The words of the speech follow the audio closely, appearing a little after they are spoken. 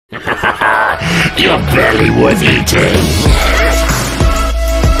Your belly was eaten!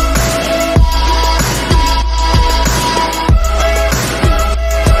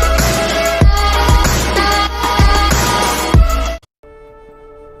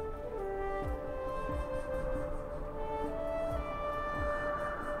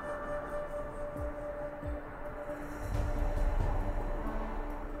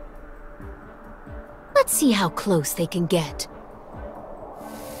 Let's see how close they can get.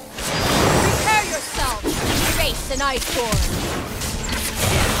 Prepare yourself! Face an iceborne!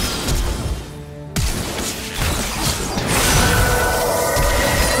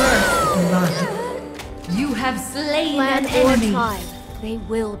 First blood. You have slain Clan an or enemy. tribe, they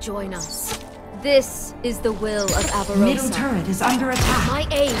will join us. This is the will of Avarosa. Middle turret is under attack. My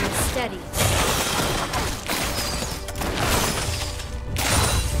aim is steady.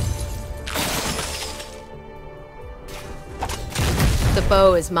 The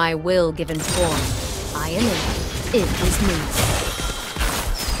bow is my will given form. I am it. It is me.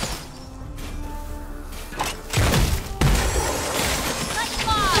 Let's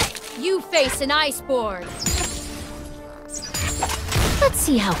fly! You face an iceborne! Let's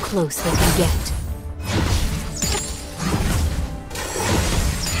see how close they can get.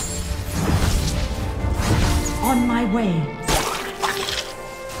 On my way.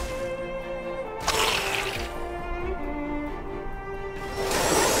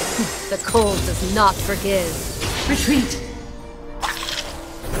 The cold does not forgive. Retreat.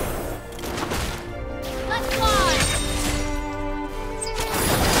 Let's fly!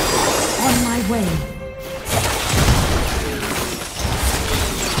 On my way.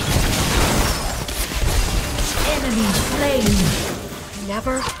 Enemy slain.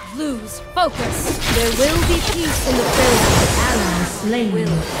 Never lose focus. There will be peace in the village. Ally slain.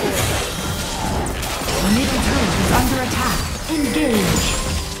 Will Middle turret is under attack. Engage.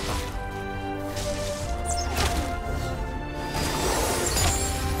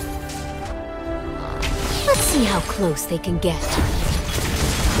 Let's see how close they can get.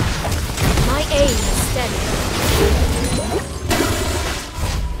 My aim is steady.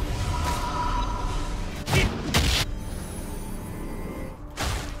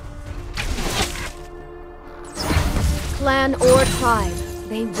 Clan or tribe,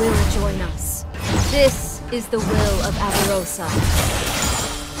 they will join us. This is the will of Avarosa.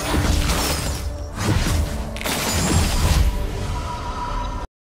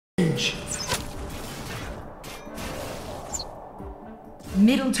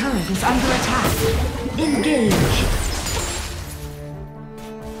 Middle turret is under attack. Engage.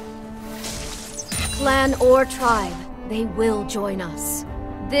 Clan or tribe, they will join us.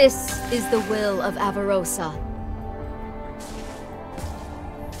 This is the will of Avarosa.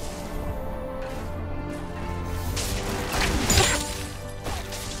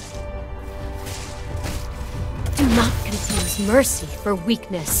 Do not confuse mercy for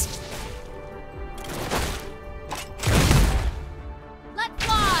weakness. Let's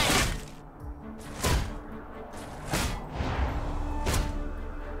fly!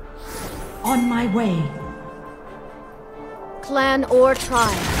 On my way. Clan or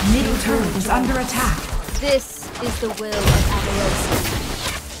tribe, Middle turret is under attack. this is the will of Avarosa.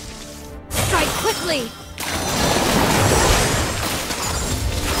 Strike quickly!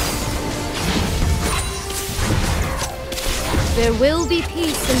 There will be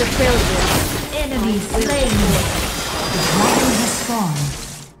peace in the Prelude. Enemy slain. The dragon has spawned.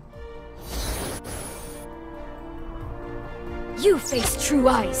 You face true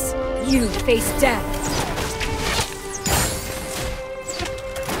ice. You face death.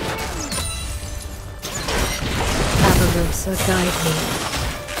 Avarosa, guide me.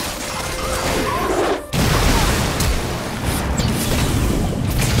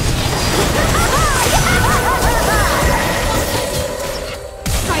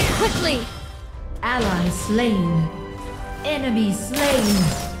 Quickly! Ally slain. Enemy slain.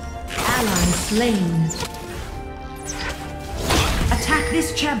 Ally slain. Attack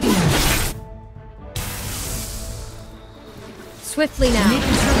this champion. Swiftly now.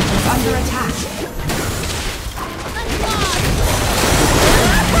 Middle turret is under attack. Let's fly!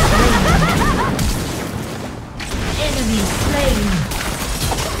 Enemy slain.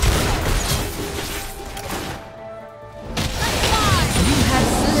 You have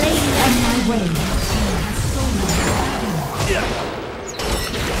slain on my way.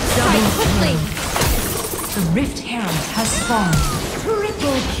 Strike quickly! The Rift Herald has spawned.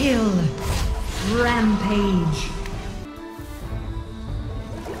 Triple kill. Rampage.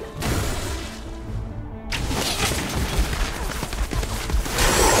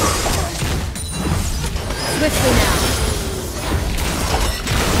 Swiftly now.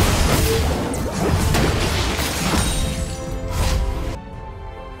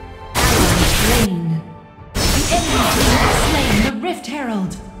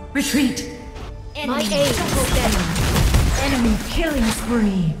 Retreat. My aim is steady. Enemy killing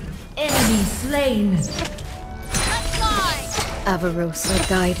spree. Enemy slain. Let's fly! Avarosa,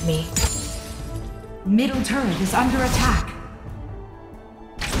 guide me. Middle turret is under attack.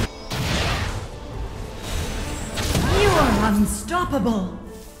 You are unstoppable.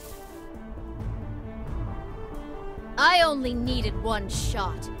 I only needed one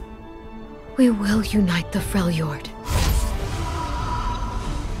shot. We will unite the Freljord.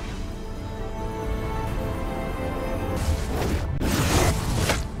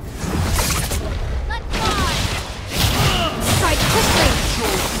 Let's fly! Strike quickly!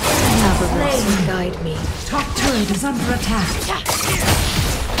 Avarosa, guide me. Top turret is under attack.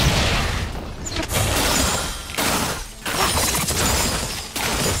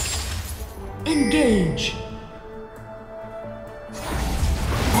 Engage.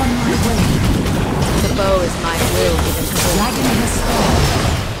 On my way. The bow is my will given to the Dragon has fallen.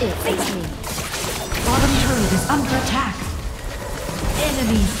 It is me. Bottom turret is under attack.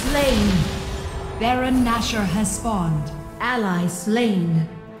 Enemy slain. Baron Nashor has spawned. Ally slain.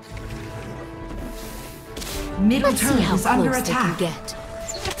 Middle Let's see turret how is under close they can attack. get.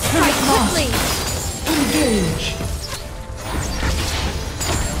 Turret lost. Quickly! Engage.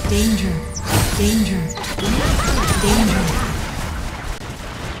 Danger. Danger. Danger.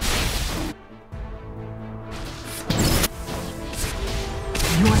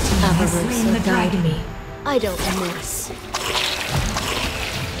 Your team has slain the Avarosa, guide dragon. me. I don't miss.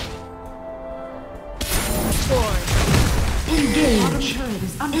 Forward! Engage.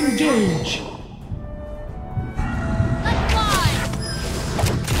 Engage. Let's fly!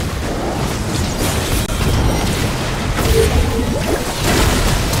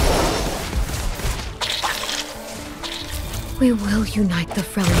 We will unite the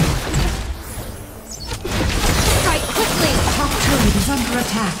Freljord. Strike quickly! Top turret is under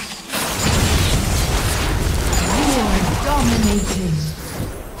attack. You are dominating.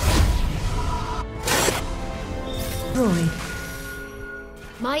 Destroyed.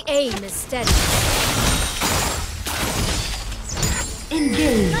 My aim is steady.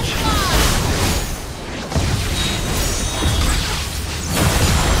 Engage.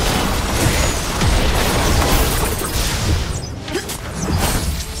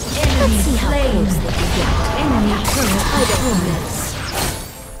 Enemy See how slain. close they can get. Enemy turret I don't destroyed. miss.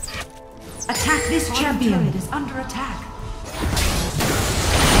 Attack this champion. It is under attack.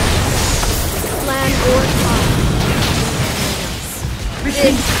 Plan or fire. This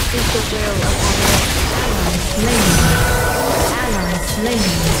Retreat. is the will of Avarosa. Slain. Ally slain.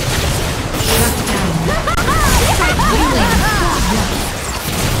 Shut down.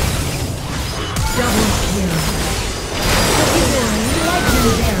 Double kill.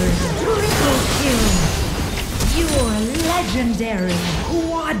 Legendary. Triple kill. You're legendary.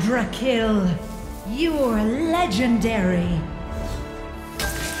 Quadra kill. You're legendary.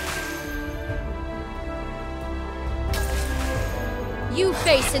 You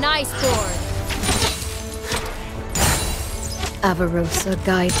face an iceborne! Avarosa,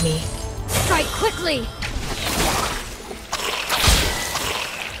 guide me. Strike quickly!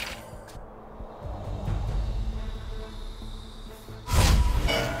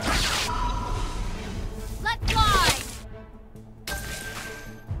 Let's fly!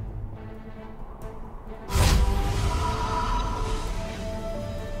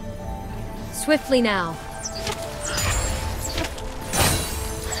 Swiftly now.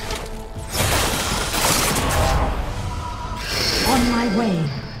 On my way.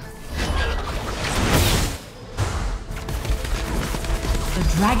 The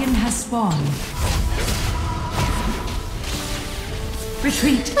dragon has spawned.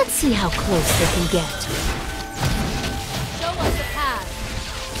 Retreat. Let's see how close they can get. Show us the path!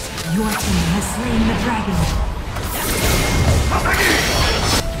 Your team has slain the dragon.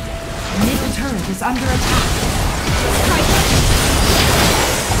 Middle turret is under attack.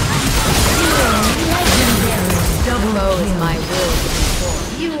 Legendary. Double Bow is kill. my will given form.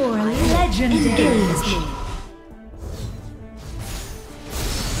 You're legendary.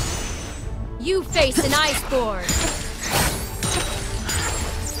 You face an iceborne!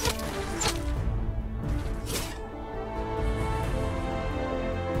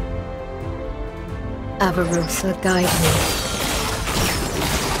 Avarosa, guide me.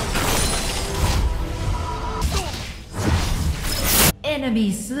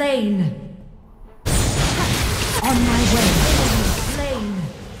 Enemy slain. On my way. Enemy slain.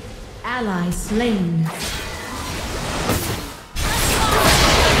 Ally slain.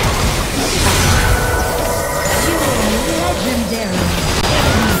 You are legendary.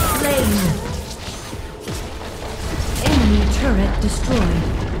 Enemy slain. Enemy turret destroyed.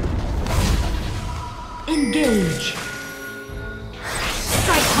 Engage.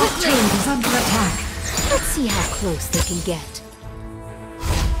 Strike top turret is under attack. Let's see how close they can get.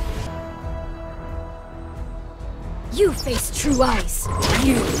 You face true ice.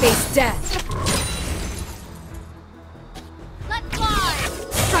 You face death. Let fly!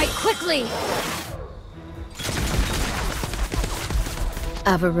 Strike quickly!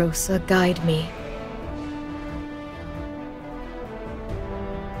 Avarosa, guide me.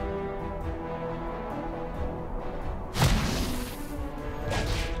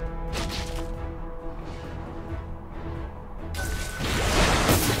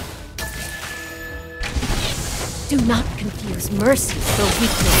 Do not confuse mercy for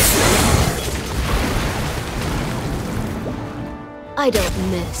weakness. I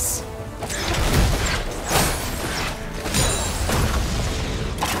don't miss.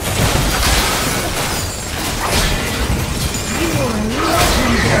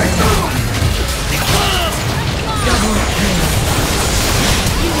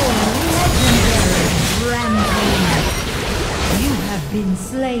 Been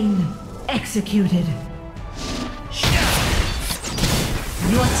slain, executed.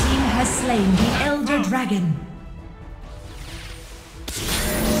 Your team has slain the Elder Dragon.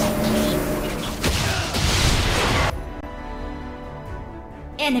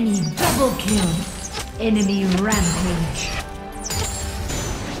 Enemy double kill. Enemy rampage.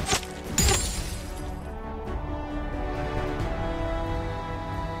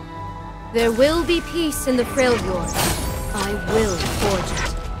 There will be peace in the Freljord. I will forge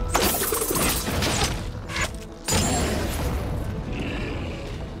it.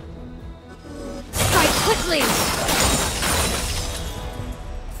 Strike quickly!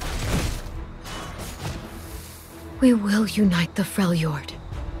 We will unite the Freljord.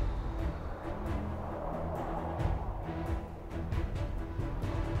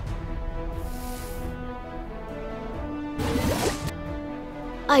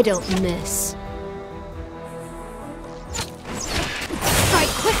 I don't miss.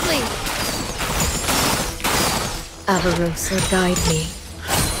 Quickly! Avarosa, guide me.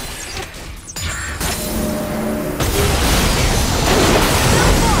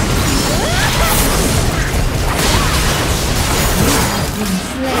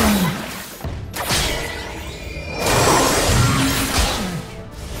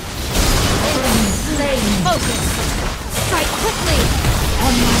 Focus! Strike quickly!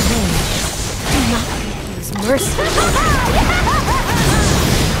 On my way. Do not confuse mercy.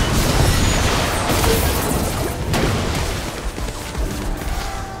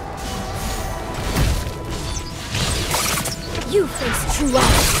 You face true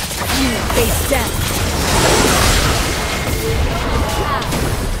ice. You face death.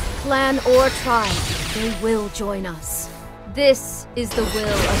 Clan or tribe, they will join us. This is the will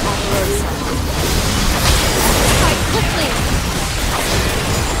of Avarosa. Fight quickly!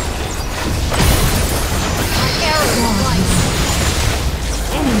 Arrow twice.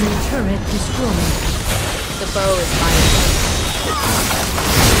 Enemy turret destroyed. The bow is my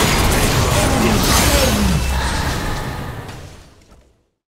Enemy slain.